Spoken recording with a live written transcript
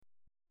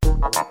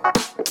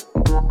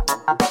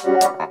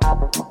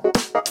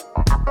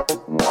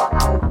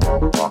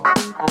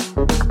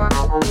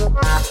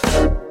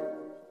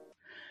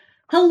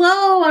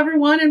Hello,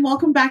 everyone, and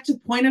welcome back to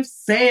Point of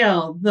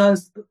Sale,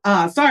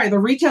 the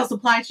retail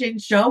supply chain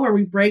show where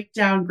we break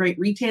down great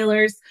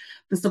retailers,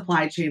 the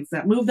supply chains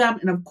that move them,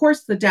 and of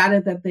course, the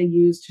data that they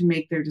use to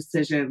make their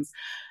decisions.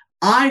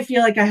 I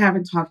feel like I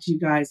haven't talked to you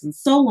guys in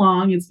so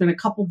long. It's been a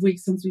couple of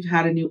weeks since we've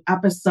had a new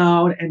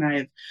episode, and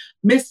I've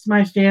missed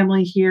my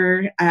family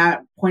here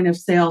at Point of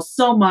Sale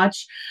so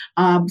much.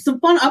 Some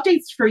fun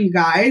updates for you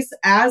guys.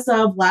 As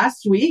of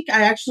last week,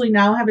 I actually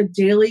now have a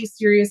daily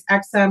Sirius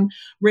XM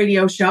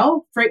radio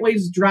show.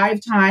 FreightWaves Drive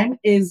Time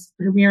is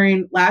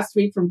premiering last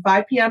week from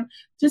 5 p.m.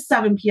 to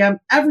 7 p.m.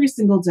 every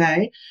single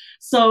day.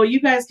 So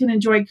you guys can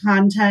enjoy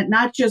content,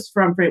 not just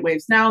from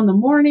FreightWaves Now in the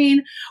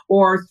morning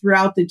or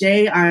throughout the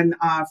day on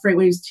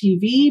FreightWaves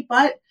TV,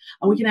 but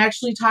we can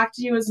actually talk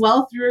to you as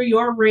well through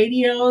your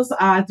radios,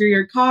 through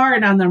your car,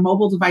 and on their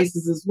mobile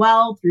devices as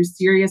well through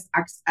Sirius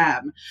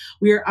XM.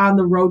 We are on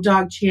the Road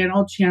Dog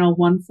channel, channel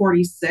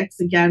 146,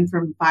 again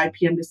from 5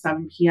 p.m. to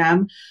 7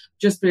 p.m.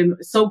 Just been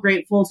so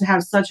grateful to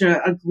have such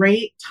a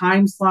great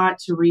time slot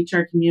to reach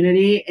our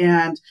community.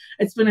 And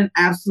it's been an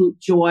absolute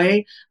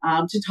joy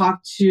to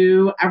talk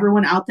to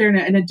everyone out there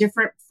in a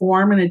different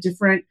form and a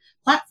different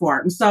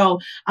platform. So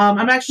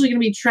I'm actually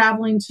going to be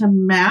traveling to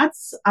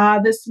Matt's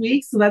this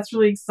week. So that's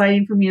really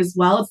exciting for me as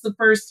well. It's the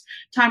first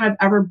time I've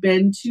ever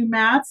been to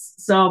Matt's.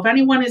 So if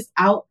anyone is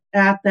out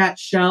at that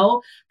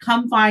show,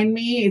 come find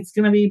me. It's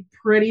going to be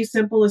pretty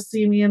simple to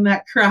see me in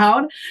that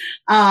crowd.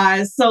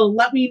 So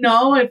let me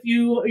know if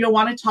you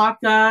want to talk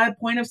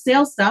point of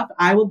sale stuff.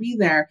 I will be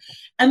there.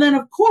 And then,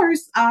 of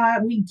course,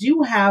 we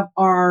do have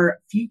our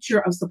Future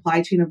of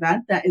Supply Chain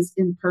event that is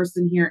in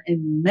person here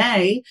in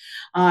May.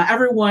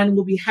 Everyone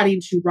will be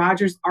heading to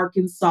Rogers,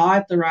 Arkansas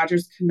at the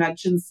Rogers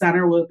Convention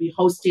Center. We'll be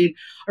hosting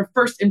our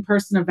first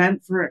in-person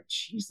event for,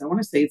 I want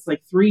to say it's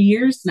like 3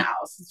 years now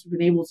since we've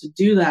been able to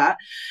do that.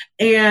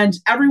 And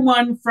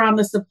everyone from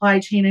the supply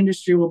chain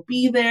industry will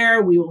be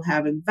there. We will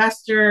have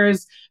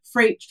investors,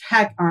 freight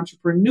tech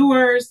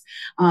entrepreneurs,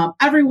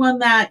 everyone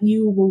that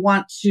you will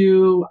want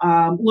to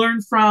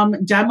learn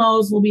from.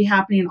 Demos will be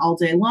happening all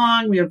day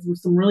long. We have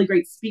some really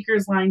great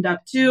speakers lined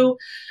up too.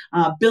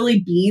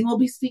 Billy Beane will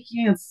be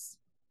speaking. It's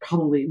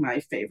probably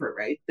my favorite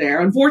right there.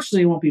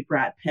 Unfortunately, it won't be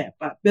Brad Pitt,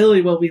 but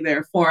Billy will be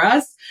there for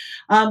us.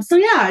 So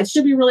yeah, it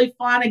should be really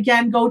fun.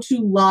 Again, go to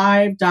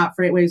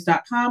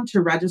live.freightwaves.com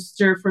to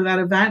register for that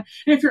event.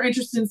 And if you're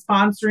interested in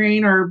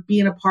sponsoring or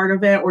being a part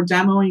of it or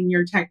demoing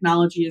your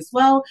technology as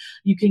well,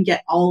 you can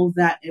get all of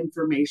that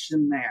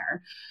information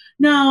there.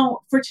 Now,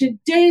 for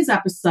today's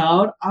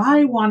episode,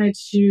 I wanted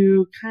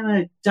to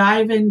kind of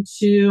dive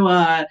into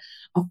a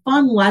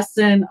fun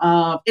lesson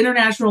of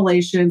international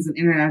relations and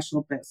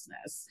international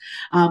business.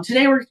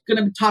 Today, we're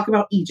going to talk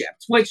about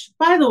Egypt, which,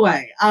 by the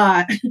way,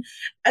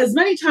 as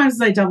many times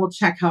as I double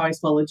check how I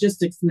spell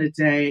logistics in a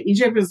day,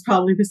 Egypt is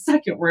probably the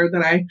second word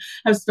that I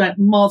have spent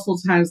multiple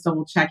times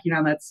double checking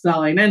on that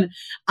spelling. And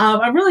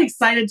I'm really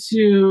excited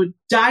to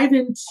dive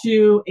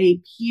into a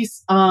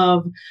piece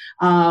of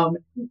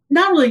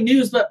not really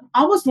news, but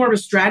almost more of a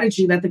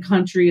strategy that the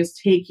country is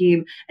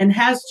taking and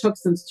has took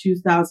since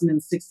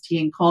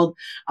 2016 called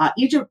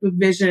Egypt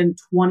Vision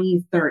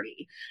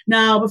 2030.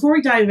 Now, before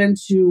we dive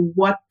into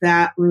what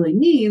that really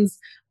means,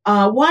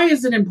 why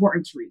is it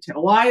important to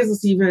retail? Why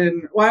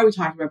are we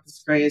talking about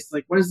this, Grace?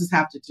 Like, what does this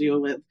have to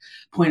do with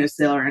point of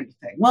sale or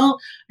anything? Well,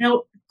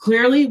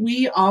 clearly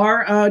we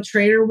are a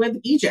trader with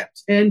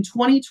Egypt. In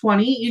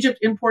 2020, Egypt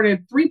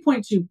imported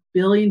 $3.2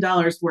 billion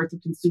worth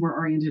of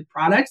consumer-oriented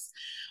products,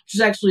 which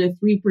is actually a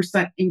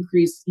 3%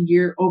 increase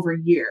year over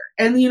year.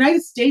 And the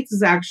United States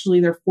is actually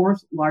their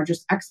fourth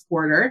largest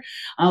exporter,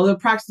 with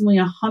approximately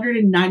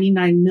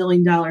 $199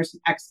 million in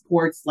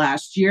exports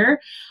last year,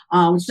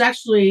 which is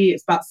actually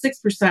about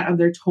 6% of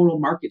their total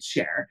market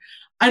share.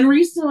 And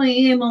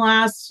recently, in the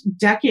last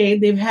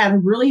decade, they've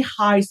had really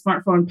high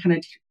smartphone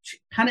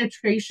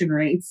penetration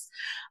rates,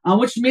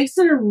 which makes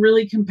it a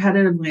really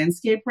competitive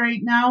landscape right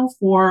now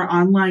for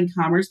online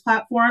commerce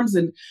platforms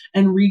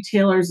and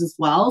retailers as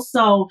well.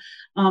 So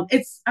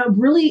it's a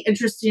really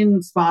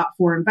interesting spot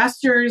for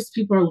investors.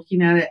 People are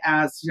looking at it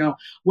as,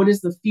 what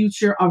is the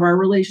future of our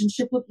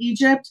relationship with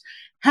Egypt?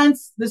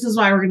 Hence, this is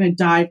why we're going to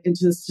dive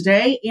into this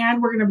today.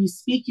 And we're going to be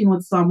speaking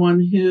with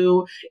someone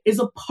who is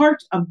a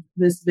part of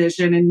this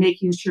vision and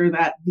making sure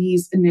that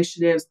these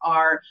initiatives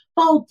are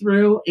followed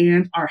through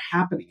and are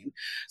happening.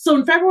 So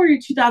in February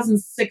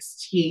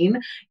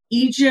 2016,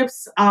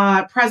 Egypt's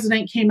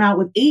president came out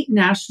with 8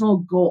 national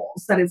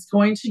goals that it's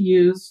going to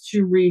use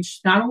to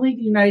reach not only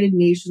the United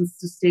Nations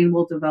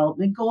Sustainable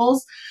Development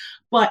Goals,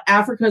 but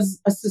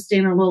Africa's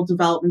Sustainable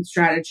Development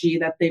Strategy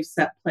that they've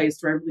set place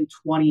for every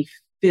 2056.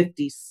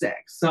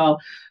 So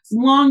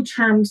some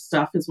long-term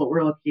stuff is what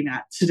we're looking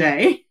at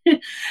today.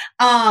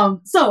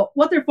 So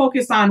what they're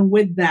focused on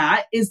with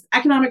that is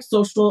economic,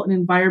 social, and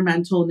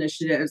environmental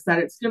initiatives that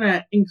it's going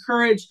to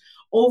encourage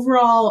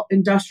overall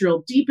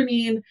industrial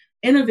deepening,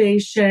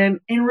 innovation,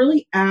 and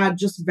really add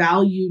just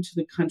value to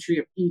the country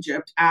of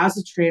Egypt as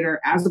a trader,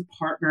 as a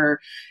partner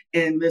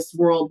in this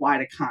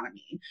worldwide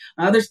economy.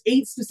 There's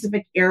 8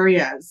 specific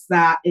areas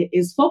that it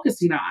is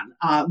focusing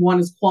on. One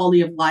is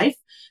quality of life,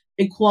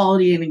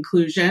 equality and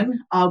inclusion,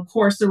 of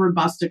course, a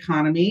robust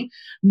economy,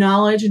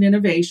 knowledge and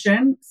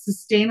innovation,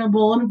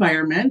 sustainable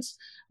environment,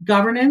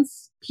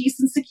 governance, peace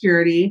and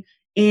security,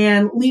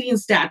 and leading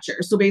stature.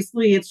 So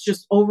basically, it's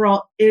just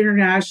overall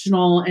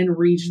international and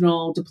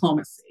regional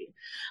diplomacy.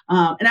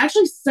 And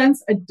actually,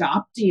 since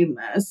adopting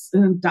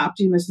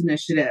this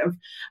initiative,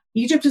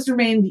 Egypt has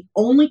remained the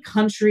only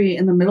country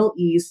in the Middle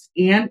East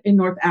and in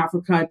North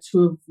Africa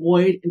to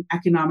avoid an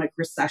economic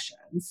recession.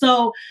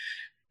 So,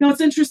 it's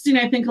interesting.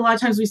 I think a lot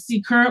of times we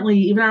see currently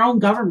even our own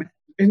government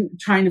in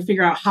trying to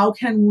figure out how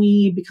can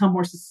we become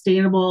more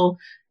sustainable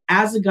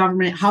as a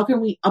government? How can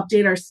we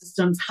update our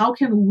systems? How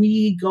can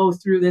we go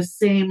through this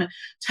same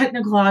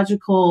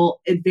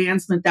technological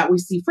advancement that we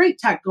see freight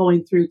tech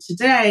going through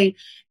today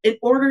in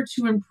order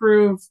to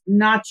improve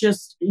not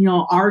just,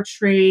 our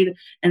trade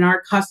and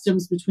our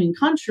customs between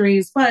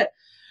countries, but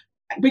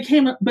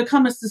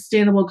become a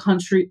sustainable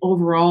country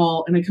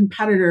overall and a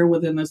competitor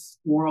within this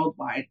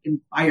worldwide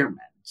environment.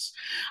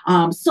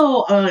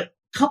 So a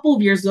couple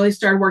of years ago, they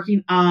started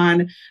working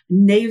on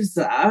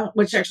NAFZA,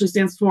 which actually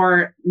stands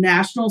for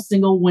National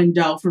Single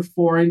Window for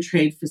Foreign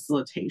Trade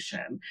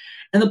Facilitation.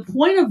 And the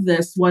point of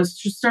this was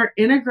to start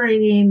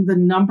integrating the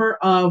number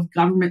of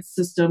government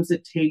systems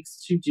it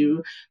takes to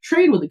do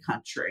trade with the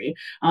country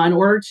in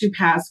order to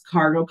pass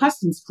cargo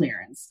customs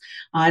clearance.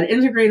 It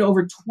integrated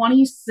over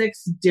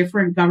 26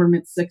 different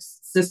government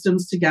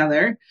systems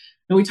together.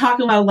 And we talk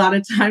about a lot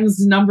of times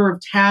the number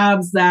of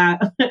tabs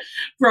that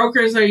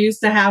brokers are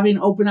used to having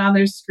open on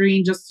their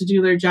screen just to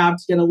do their job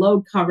to get a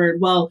load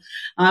covered. Well,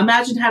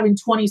 imagine having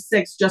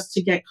 26 just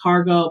to get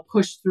cargo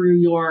pushed through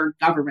your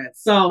government.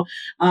 So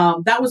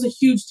that was a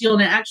huge deal.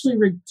 And it actually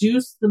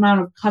reduced the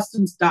amount of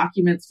customs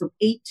documents from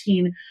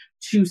 18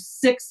 to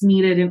 6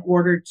 needed in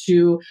order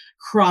to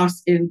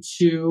cross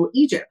into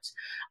Egypt.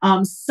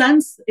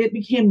 Since it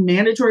became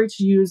mandatory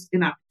to use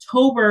in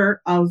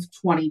October of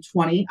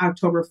 2020,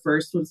 October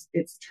 1st was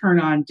its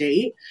turn on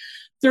date,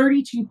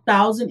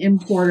 32,000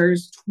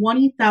 importers,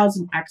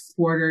 20,000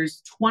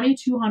 exporters,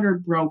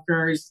 2,200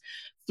 brokers,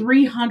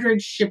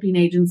 300 shipping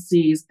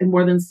agencies, and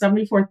more than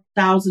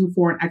 74,000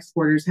 foreign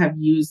exporters have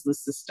used the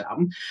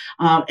system.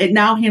 It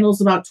now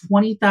handles about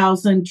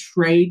 20,000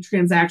 trade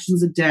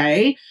transactions a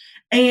day.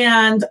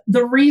 And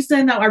the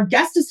reason that our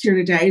guest is here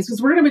today is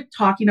because we're going to be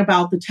talking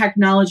about the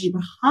technology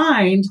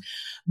behind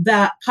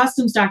that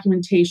customs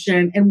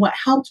documentation and what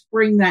helped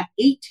bring that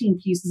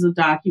 18 pieces of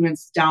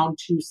documents down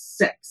to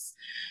 6.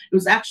 It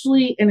was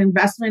actually an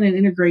investment and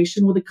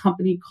integration with a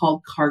company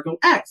called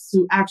CargoX,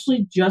 who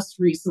actually just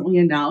recently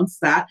announced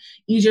that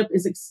Egypt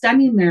is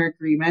extending their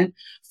agreement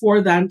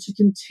for them to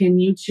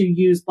continue to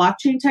use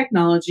blockchain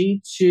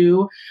technology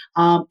to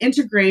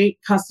integrate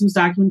customs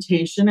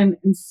documentation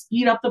and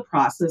speed up the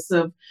process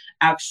of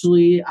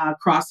actually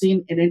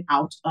crossing in and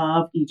out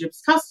of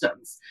Egypt's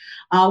customs.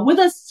 With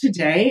us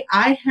today,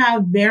 I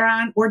have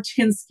Veran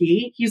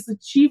Ortinsky. He's the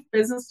Chief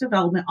Business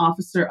Development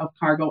Officer of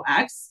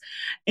CargoX,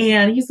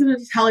 and he's going to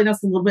be telling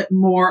us a little bit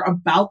more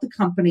about the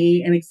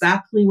company and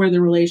exactly where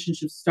the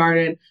relationship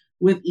started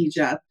with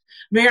Egypt.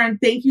 Veran,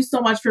 thank you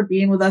so much for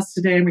being with us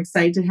today. I'm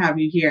excited to have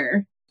you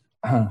here.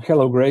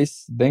 Hello,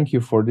 Grace. Thank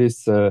you for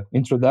this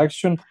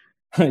introduction.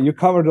 You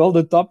covered all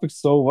the topics,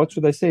 so what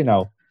should I say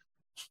now?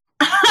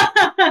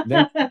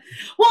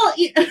 Well,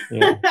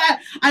 yeah.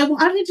 I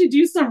wanted to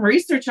do some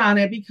research on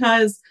it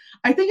because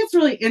I think it's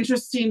really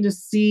interesting to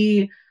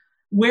see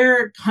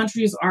where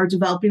countries are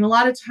developing. A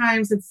lot of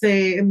times, let's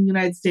say in the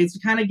United States,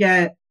 we kind of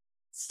get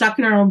stuck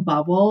in our own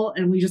bubble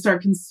and we just are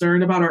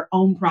concerned about our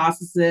own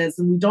processes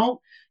and we don't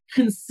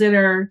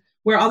consider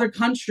where other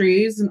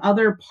countries and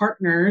other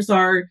partners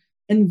are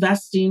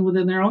investing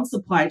within their own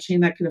supply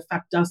chain that could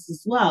affect us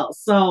as well.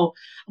 So,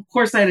 of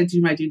course, I had to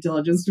do my due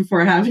diligence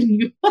before having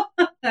you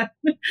on.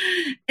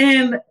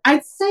 And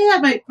I'd say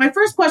that my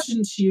first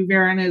question to you,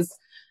 Veran, is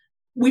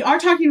we are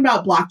talking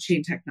about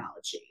blockchain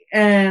technology.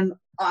 And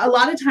a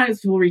lot of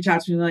times people reach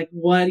out to me like,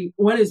 what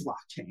is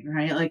blockchain,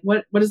 right? Like,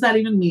 what does that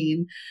even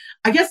mean?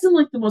 I guess in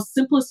like the most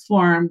simplest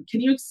form,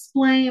 can you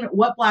explain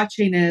what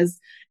blockchain is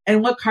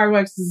and what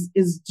CargoX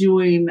is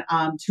doing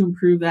to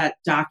improve that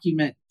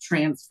document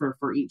transfer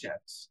for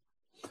Egypt?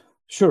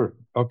 Sure.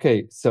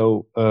 Okay.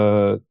 So,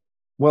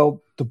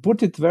 to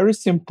put it very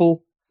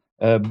simple,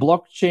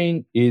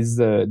 blockchain is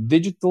a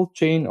digital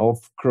chain of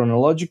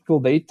chronological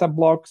data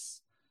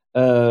blocks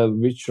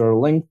which are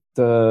linked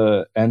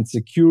and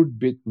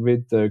secured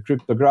with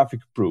cryptographic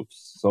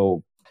proofs.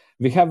 So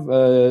we have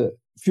a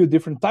few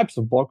different types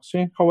of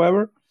blockchain,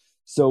 however.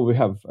 So we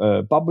have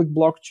public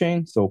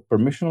blockchain, so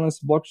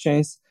permissionless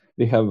blockchains.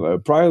 We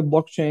have private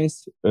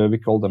blockchains. We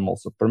call them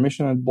also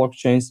permissionless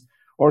blockchains,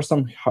 or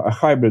some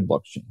hybrid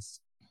blockchains.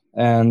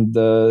 And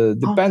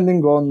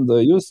depending on the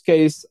use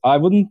case, I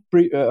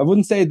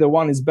wouldn't say the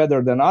one is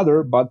better than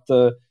other, but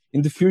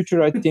in the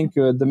future, I think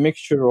the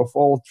mixture of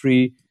all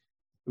three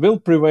will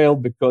prevail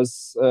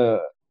because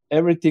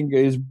everything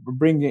is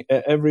bringing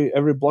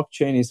every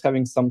blockchain is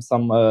having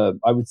some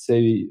I would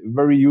say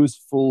very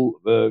useful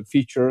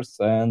features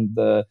and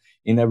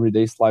in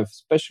everyday's life,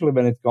 especially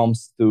when it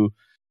comes to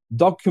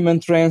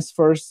document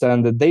transfers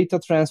and the data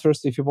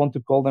transfers, if you want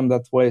to call them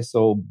that way.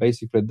 So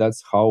basically,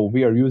 that's how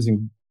we are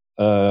using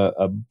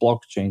a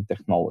blockchain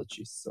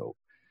technology. So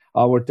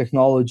our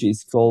technology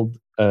is called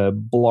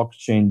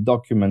blockchain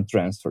document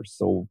transfer.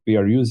 So we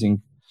are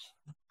using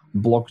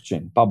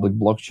public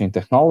blockchain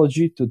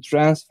technology to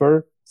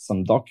transfer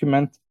some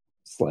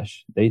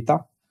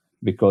document/data,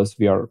 because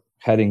we are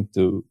heading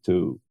to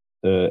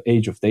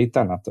age of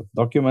data, not of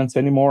documents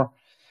anymore.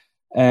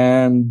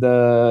 And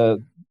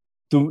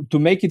to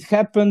make it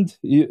happen,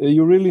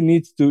 you really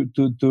need to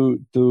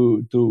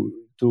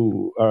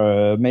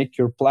make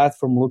your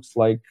platform looks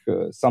like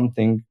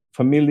something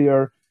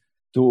familiar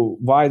to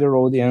wider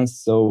audience.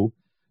 So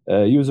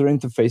user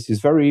interface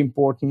is very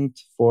important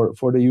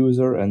for the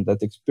user, and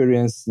that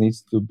experience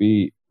needs to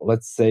be,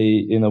 let's say,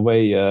 in a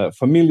way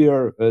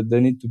familiar. They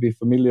need to be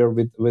familiar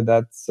with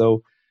that.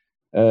 So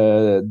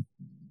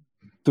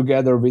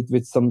together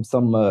with some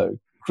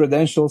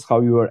credentials,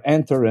 how you are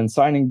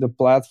entering the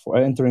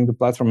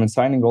platform and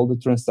signing all the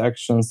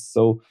transactions.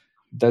 So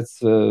that's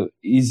the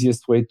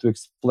easiest way to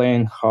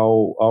explain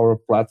how our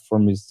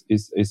platform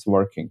is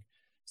working.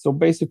 So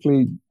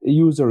basically, a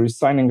user is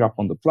signing up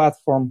on the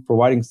platform,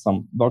 providing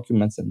some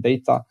documents and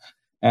data,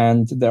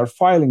 and they're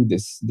filing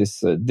this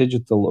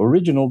digital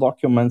original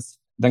documents.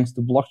 Thanks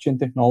to blockchain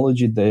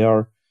technology, they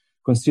are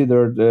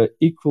considered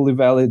equally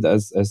valid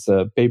as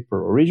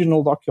paper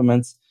original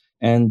documents,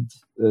 and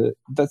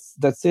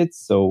that's it.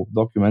 So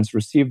documents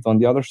received on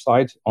the other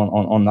side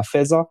on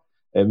Nafeza,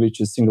 which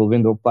is single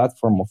window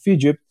platform of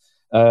Egypt,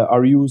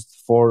 are used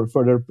for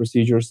further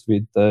procedures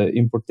with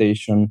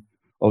importation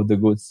of the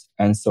goods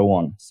and so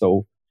on.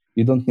 So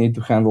you don't need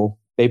to handle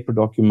paper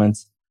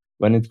documents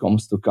when it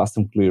comes to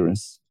custom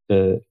clearance,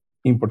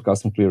 import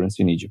custom clearance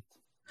in Egypt.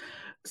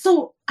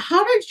 So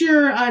how did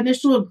your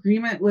initial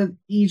agreement with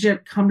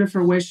Egypt come to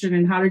fruition,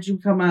 and how did you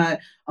become a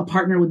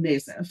partner with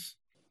Nasif?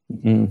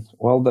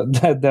 Well,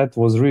 that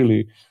was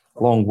really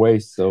a long way.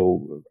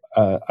 So,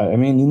 I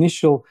mean,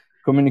 initial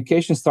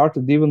communication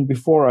started even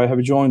before I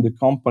have joined the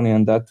company,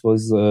 and that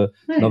was nice.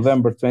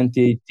 November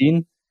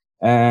 2018.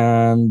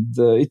 And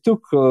it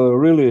took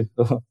really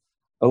a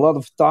lot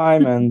of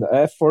time and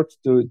effort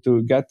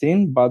to get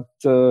in. But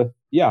I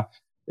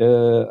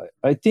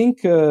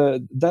think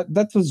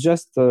that was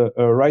just a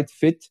right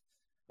fit.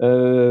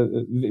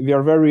 We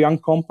are a very young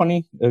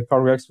company.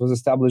 CargoX was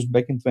established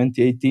back in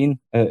 2018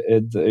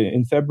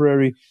 in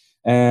February,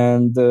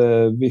 and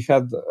we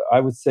had, I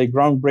would say,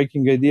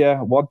 groundbreaking idea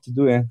what to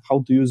do and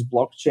how to use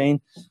blockchain.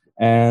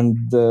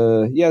 And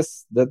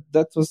yes,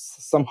 that was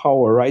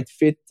somehow a right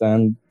fit,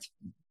 and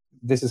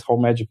this is how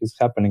magic is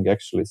happening,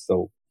 actually.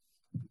 So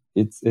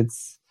it's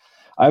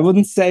I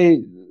wouldn't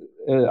say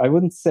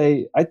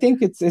I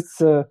think it's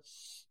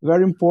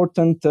very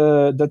important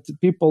that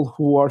people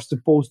who are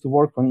supposed to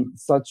work on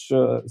such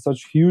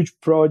huge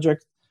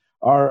project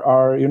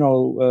are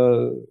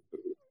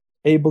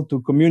able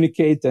to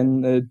communicate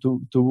and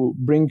to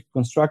bring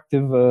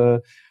constructive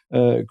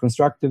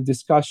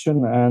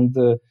discussion, and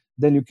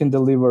then you can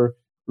deliver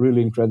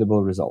really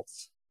incredible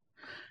results.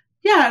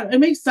 Yeah, it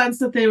makes sense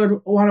that they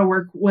would want to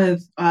work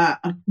with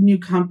a new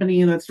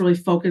company that's really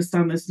focused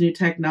on this new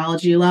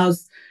technology. It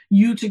allows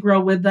you to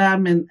grow with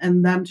them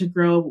and them to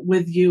grow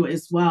with you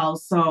as well.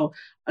 So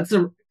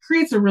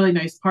creates a really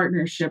nice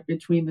partnership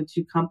between the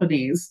two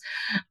companies.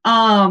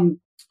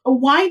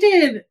 Why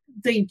did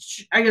they,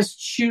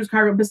 choose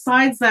Cargo?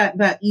 Besides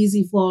that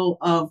easy flow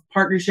of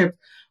partnership,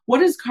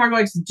 what is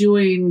CargoX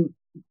doing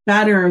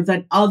better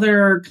than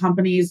other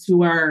companies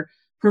who are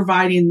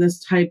providing this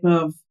type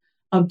of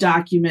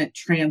document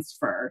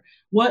transfer?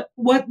 What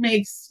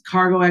makes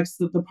CargoX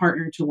the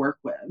partner to work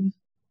with?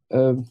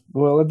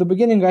 Well, at the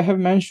beginning, I have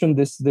mentioned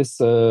this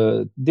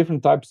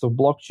different types of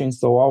blockchain.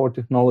 So our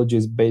technology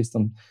is based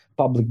on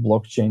public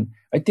blockchain.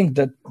 I think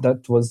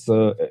that was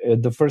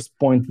the first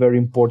point very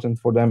important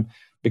for them,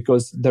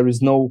 because there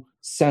is no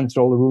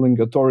central ruling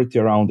authority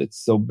around it.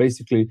 So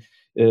basically,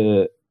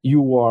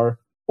 you are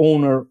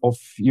owner of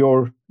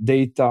your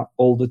data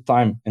all the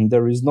time, and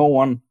there is no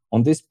one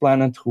on this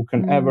planet who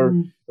can ever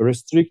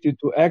restrict you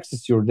to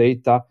access your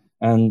data.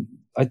 And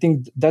I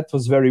think that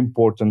was very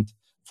important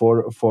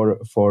for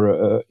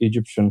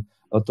Egyptian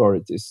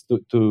authorities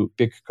to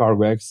pick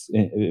CargoX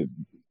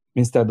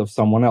instead of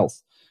someone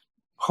else.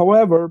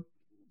 However,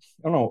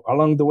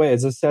 along the way,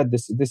 as I said,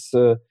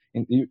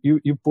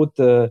 you put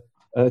a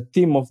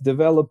team of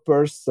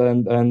developers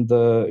and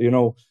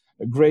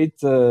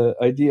great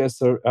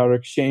ideas are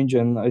exchanged,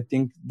 and I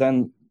think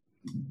then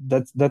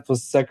that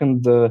was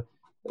second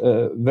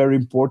very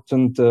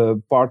important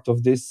part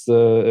of this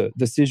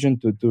decision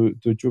to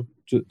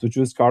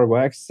choose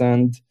CargoX.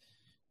 And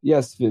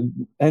yes,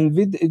 and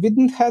we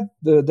didn't have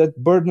that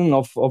burden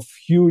of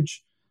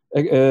huge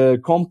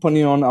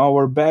company on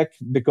our back,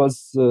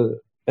 because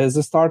as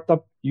a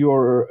startup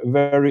you're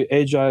very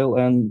agile,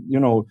 and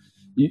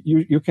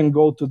you can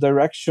go to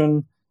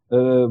direction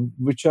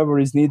whichever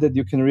is needed.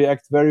 You can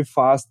react very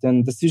fast,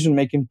 and decision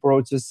making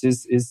process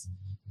is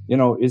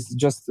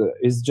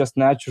just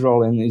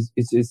natural, and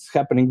it's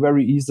happening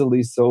very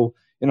easily. So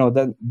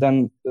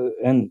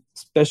and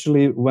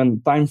especially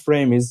when time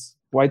frame is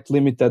quite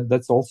limited,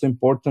 that's also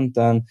important.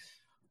 And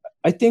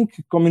I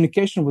think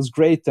communication was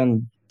great,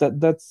 and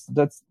that's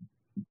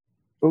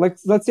like,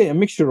 let's say, a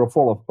mixture of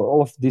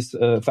all of these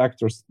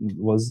factors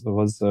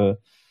was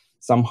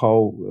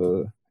somehow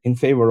in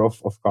favor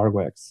of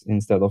CargoX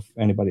instead of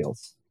anybody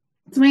else.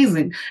 It's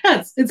amazing.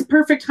 Yeah, it's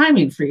perfect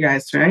timing for you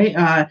guys,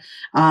 right?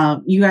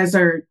 You guys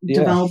are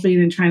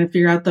developing and trying to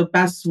figure out the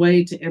best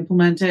way to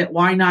implement it.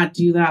 Why not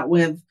do that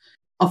with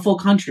a full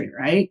country,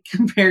 right?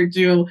 Compared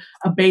to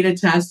a beta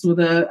test with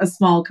a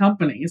small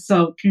company.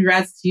 So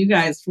congrats to you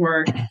guys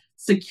for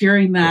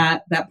securing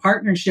that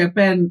partnership.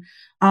 And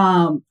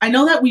I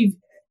know that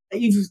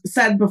you've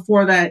said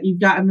before that you've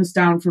gotten this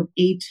down from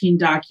 18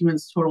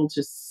 documents total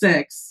to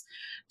 6.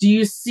 Do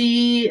you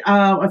see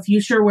a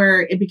future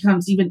where it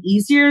becomes even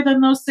easier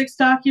than those 6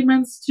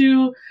 documents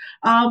to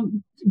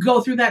go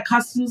through that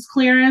customs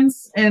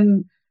clearance?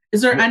 And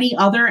is there any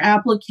other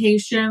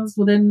applications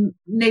within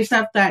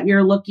NASEF that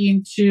you're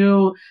looking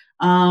to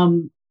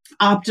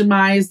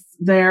optimize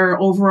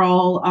their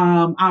overall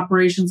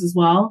operations as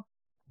well?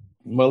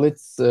 Well,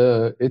 it's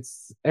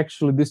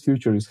actually, this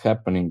future is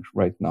happening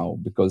right now,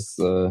 because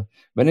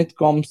when it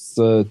comes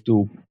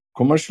to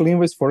commercial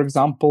invoice, for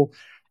example,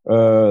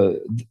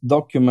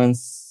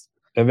 documents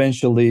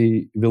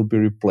eventually will be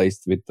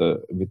replaced with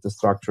the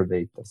structured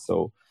data.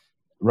 So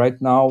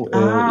right now,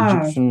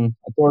 Egyptian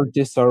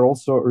authorities are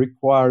also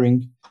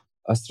requiring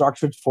a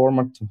structured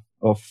format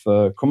of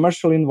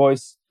commercial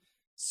invoice.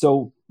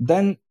 So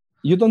then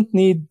you don't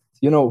need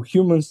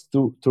humans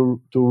to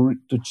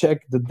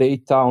check the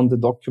data on the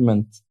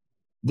document.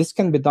 This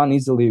can be done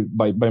easily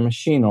by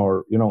machine,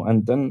 or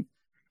and then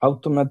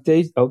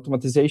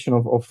automatization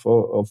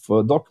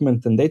of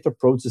document and data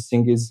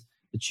processing is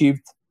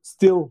achieved.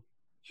 Still,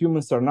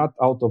 humans are not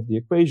out of the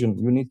equation.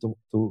 You need to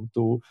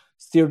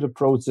steer the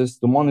process,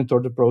 to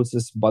monitor the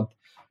process, but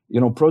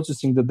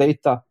processing the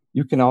data,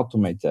 you can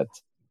automate that.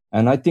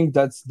 And I think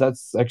that's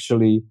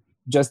actually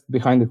just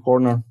behind the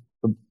corner.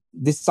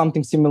 This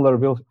something similar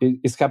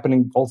is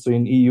happening also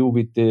in EU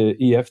with the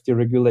EFT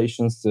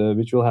regulations,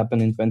 which will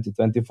happen in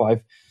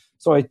 2025.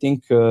 So I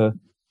think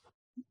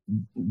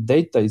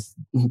data is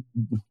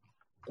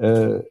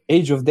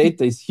age of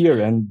data is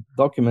here, and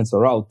documents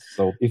are out.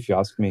 So if you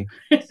ask me,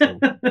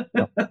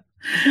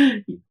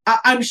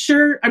 I'm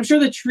sure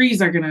the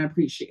trees are going to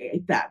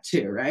appreciate that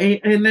too,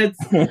 right? And it's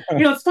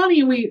it's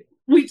funny, we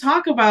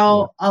talk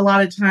about a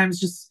lot of times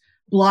just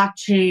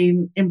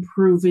blockchain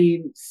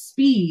improving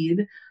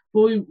speed,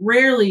 but we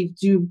rarely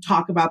do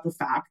talk about the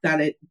fact that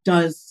it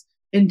does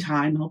in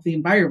time help the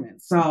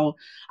environment. So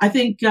I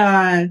think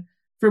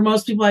for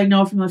most people I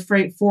know from the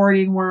freight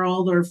forwarding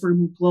world or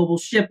from global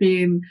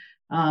shipping,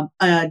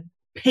 a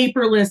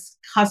paperless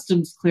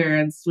customs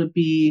clearance would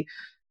be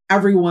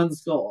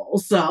everyone's goal.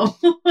 So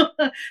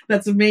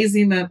that's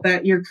amazing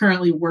that you're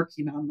currently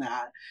working on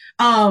that.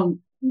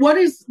 What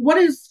is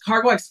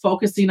CargoX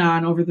focusing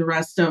on over the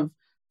rest of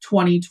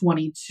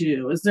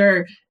 2022? Is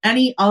there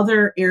any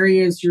other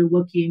areas you're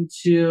looking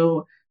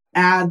to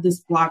add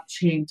this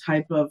blockchain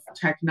type of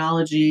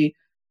technology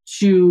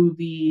to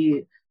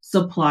the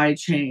supply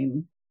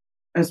chain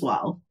as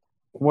well?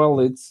 Well,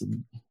 it's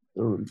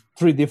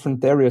 3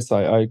 different areas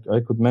I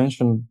could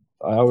mention.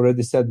 I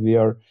already said we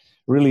are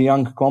really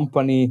young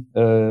company.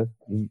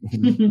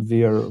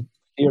 We are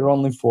here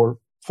only for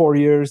 4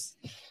 years,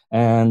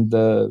 and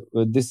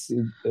this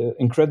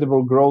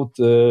incredible growth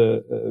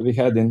we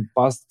had in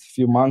past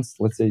few months,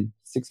 let's say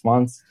 6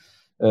 months,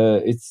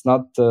 it's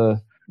not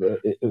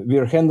we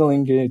are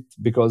handling it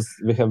because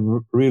we have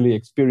really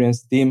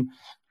experienced team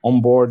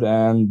on board,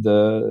 and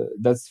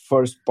that's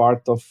first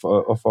part of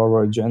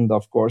our agenda,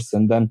 of course.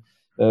 And then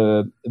we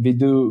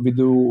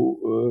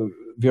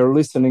are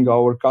listening to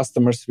our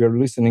customers, we are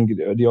listening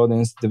to the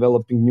audience,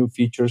 developing new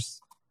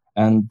features,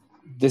 and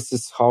this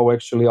is how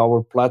actually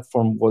our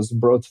platform was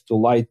brought to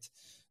light.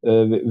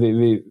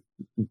 We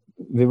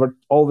were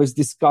always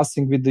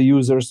discussing with the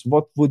users,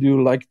 what would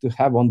you like to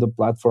have on the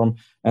platform?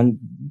 And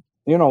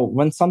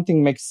when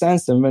something makes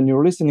sense, and when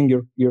you're listening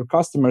your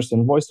customers,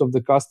 and voice of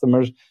the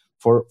customers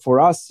for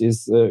us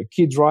is a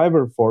key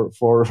driver for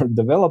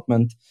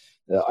development,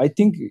 I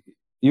think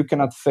you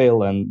cannot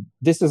fail. And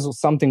this is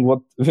something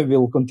what we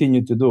will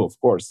continue to do, of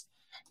course.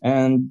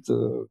 And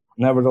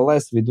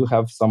nevertheless, we do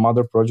have some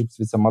other projects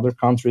with some other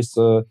countries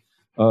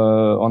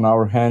on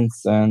our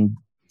hands. And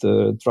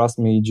trust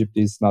me, Egypt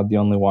is not the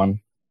only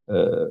one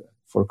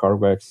for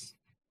CargoX.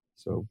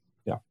 So,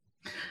 yeah.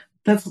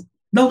 That's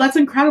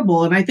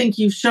incredible. And I think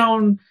you've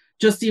shown,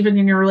 just even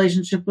in your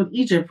relationship with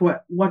Egypt,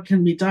 what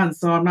can be done.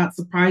 So I'm not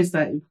surprised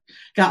that you've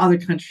got other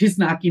countries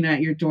knocking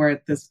at your door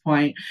at this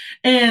point.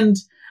 And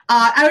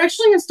I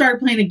actually have started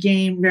playing a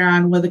game,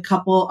 Veron, with a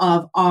couple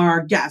of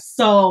our guests.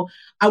 So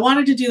I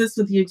wanted to do this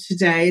with you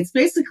today. It's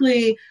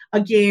basically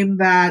a game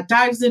that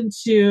dives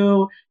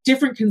into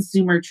different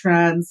consumer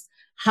trends,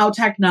 how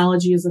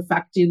technology is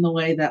affecting the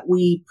way that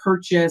we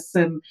purchase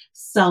and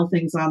sell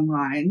things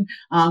online,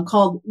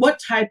 called What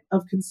Type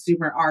of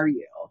Consumer Are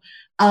You?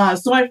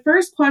 So my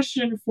first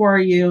question for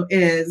you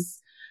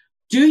is,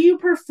 do you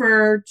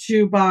prefer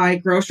to buy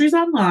groceries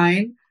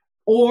online,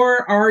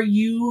 or are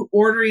you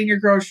ordering your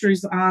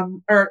groceries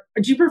or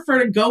do you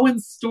prefer to go in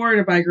store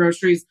to buy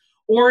groceries,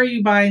 or are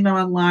you buying them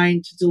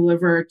online to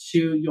deliver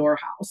to your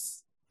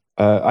house?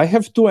 I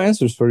have two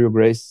answers for you,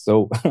 Grace.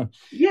 So,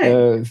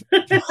 Yeah.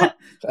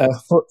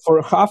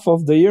 for half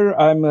of the year,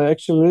 I'm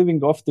actually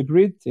living off the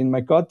grid in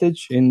my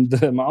cottage in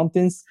the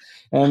mountains,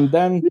 and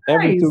then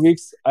every 2 Nice.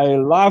 weeks, I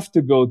love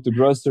to go to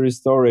grocery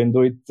store and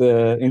do it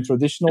in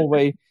traditional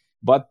way.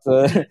 But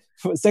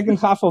for second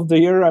half of the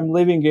year, I'm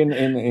living in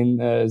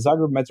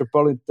Zagreb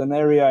metropolitan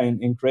area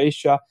in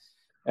Croatia,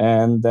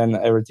 and then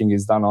everything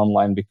is done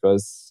online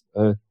because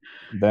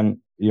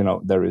then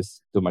there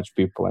is too much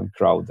people and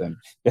crowd, and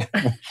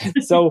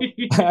so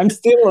I'm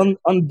still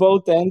on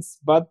both ends,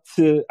 but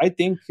I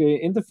think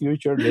in the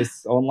future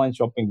this online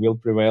shopping will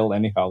prevail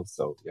anyhow.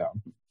 So yeah.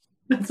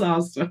 That's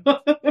awesome. Yeah,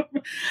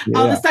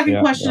 The second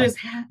yeah, question yeah.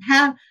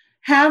 is,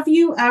 have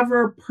you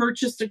ever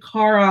purchased a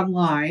car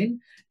online,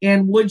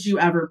 and would you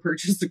ever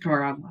purchase a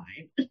car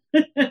online?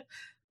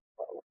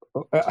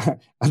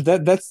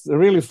 That's a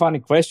really funny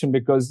question,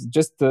 because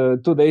just 2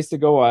 days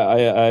ago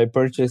I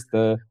purchased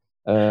a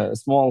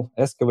small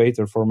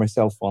excavator for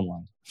myself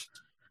online.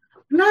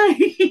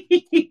 Nice.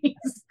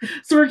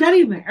 So we're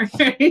getting there.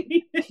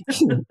 Right?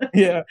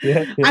 Yeah.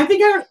 I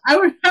think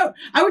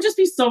I would just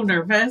be so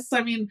nervous.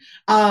 I mean,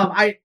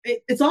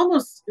 it's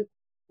almost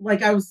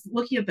like I was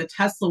looking at the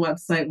Tesla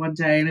website one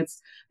day, and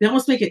they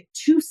almost make it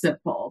too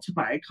simple to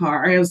buy a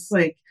car. I was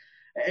like,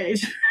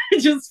 it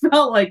just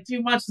felt like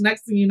too much.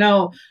 Next thing you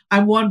know,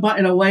 I'm one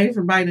button away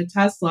from buying a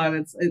Tesla,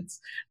 and it's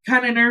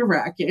kind of nerve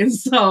wracking.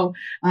 So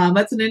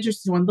that's an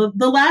interesting one.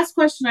 The last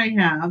question I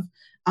have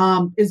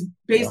is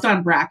based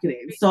on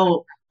bracketing.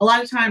 So a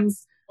lot of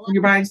times when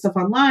you're buying stuff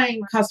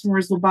online,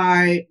 customers will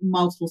buy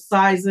multiple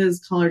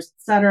sizes, colors,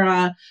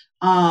 etc.,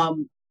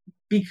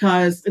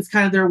 because it's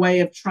kind of their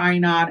way of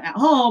trying on at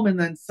home and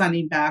then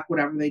sending back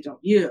whatever they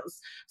don't use.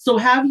 So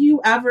have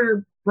you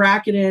ever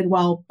bracketed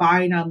while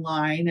buying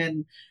online?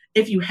 And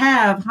if you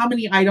have, how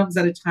many items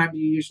at a time do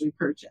you usually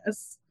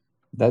purchase?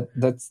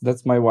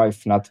 That's my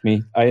wife, not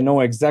me. I know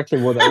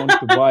exactly what I want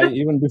to buy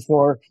even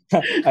before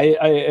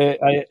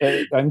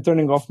I'm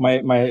turning off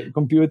my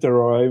computer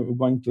or I'm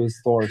going to a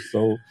store.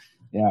 So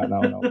yeah,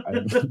 no,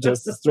 I'm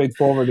just a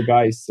straightforward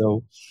guy.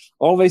 So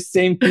always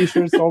same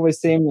t-shirts, always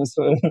same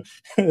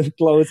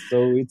clothes.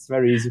 So it's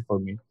very easy for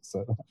me.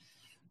 So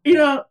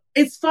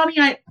it's funny.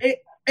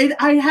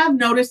 I have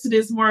noticed it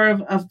is more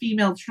of a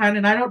female trend,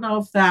 and I don't know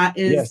if that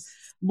is. Yes.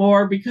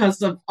 More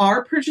because of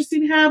our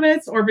purchasing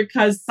habits or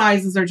because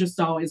sizes are just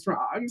always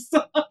wrong.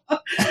 So,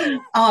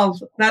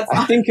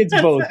 I think it's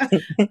both.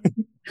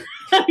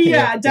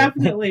 Yeah,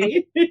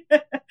 definitely.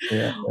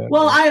 Yeah.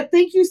 Well, I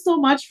thank you so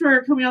much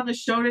for coming on the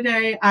show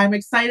today. I'm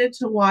excited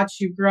to watch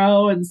you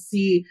grow and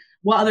see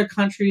what other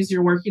countries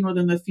you're working with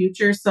in the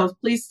future. So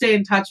please stay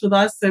in touch with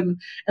us and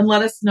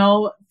let us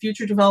know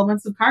future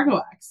developments of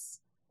CargoX.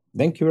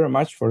 Thank you very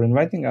much for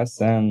inviting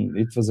us, and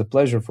it was a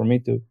pleasure for me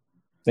too.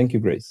 Thank you,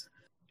 Grace.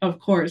 Of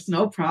course,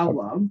 no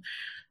problem.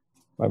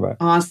 Bye-bye.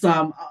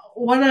 Awesome.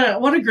 What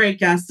a great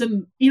guest.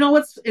 And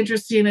what's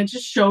interesting, it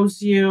just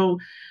shows you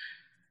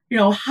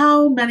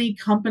how many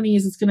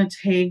companies it's going to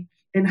take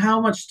and how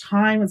much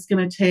time it's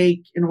going to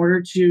take in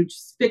order to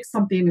just fix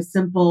something as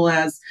simple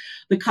as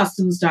the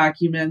customs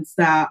documents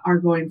that are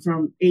going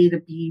from A to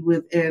B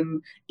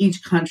within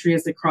each country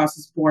as it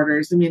crosses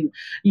borders. I mean,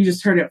 you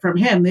just heard it from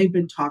him. They've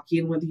been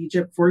talking with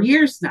Egypt for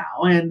years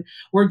now, and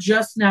we're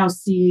just now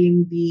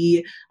seeing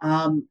the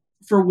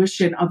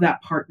fruition of that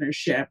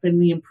partnership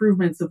and the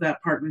improvements of that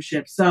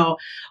partnership. So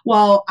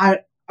while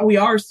we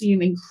are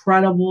seeing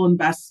incredible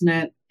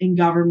investment in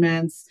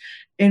governments,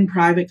 in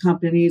private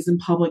companies, and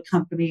public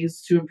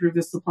companies to improve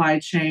the supply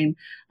chain,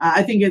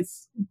 I think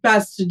it's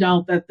best to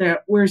note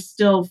that we're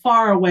still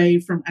far away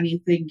from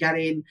anything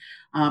getting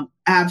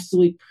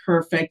absolutely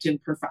perfect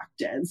and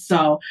perfected.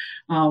 So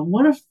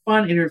what a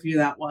fun interview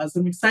that was.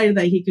 I'm excited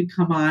that he could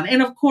come on.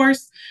 And of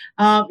course,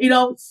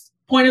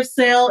 Point of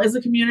Sale is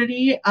a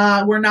community.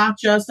 We're not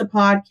just a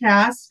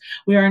podcast.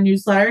 We are a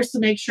newsletter. So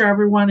make sure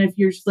everyone, if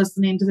you're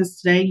listening to this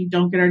today, you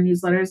don't get our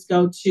newsletters,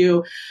 go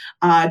to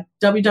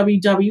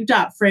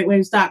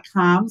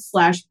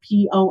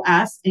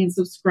www.freightwaves.com/POS and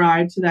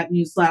subscribe to that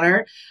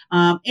newsletter.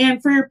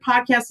 And for your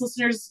podcast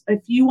listeners,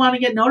 if you want to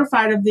get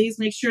notified of these,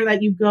 make sure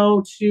that you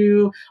go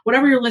to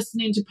whatever you're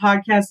listening to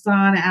podcasts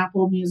on,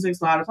 Apple Music,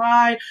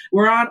 Spotify.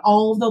 We're on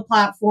all of the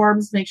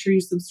platforms. Make sure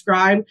you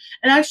subscribe.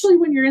 And actually,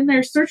 when you're in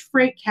there, search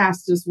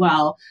Freightcast as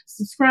well.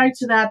 Subscribe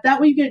to that.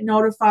 That way you get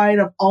notified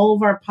of all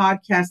of our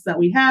podcasts that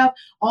we have,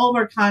 all of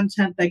our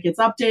content that gets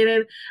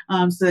updated,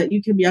 so that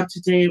you can be up to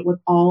date with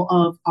all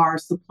of our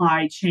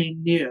supply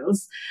chain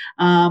news.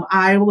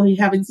 I will be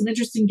having some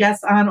interesting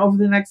guests on over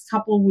the next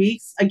couple of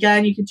weeks.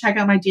 Again, you can check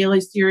out my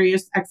daily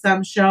Sirius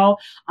XM show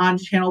on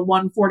channel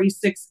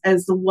 146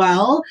 as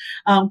well.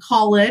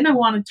 Call in. I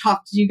want to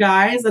talk to you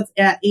guys. That's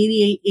at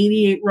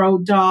 8888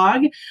 Road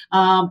Dog.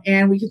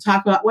 And we can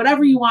talk about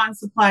whatever you want in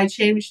supply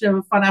chain. We should have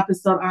a fun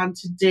episode on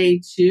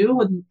today too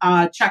with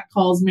Chuck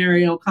Calls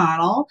Mary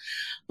O'Connell.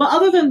 But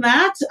other than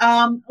that,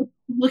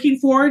 looking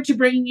forward to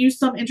bringing you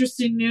some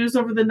interesting news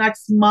over the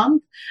next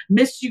month.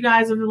 Missed you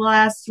guys over the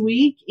last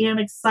week and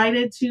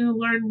excited to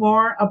learn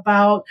more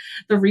about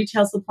the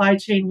retail supply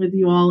chain with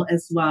you all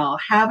as well.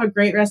 Have a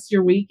great rest of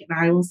your week, and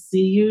I will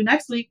see you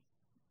next week.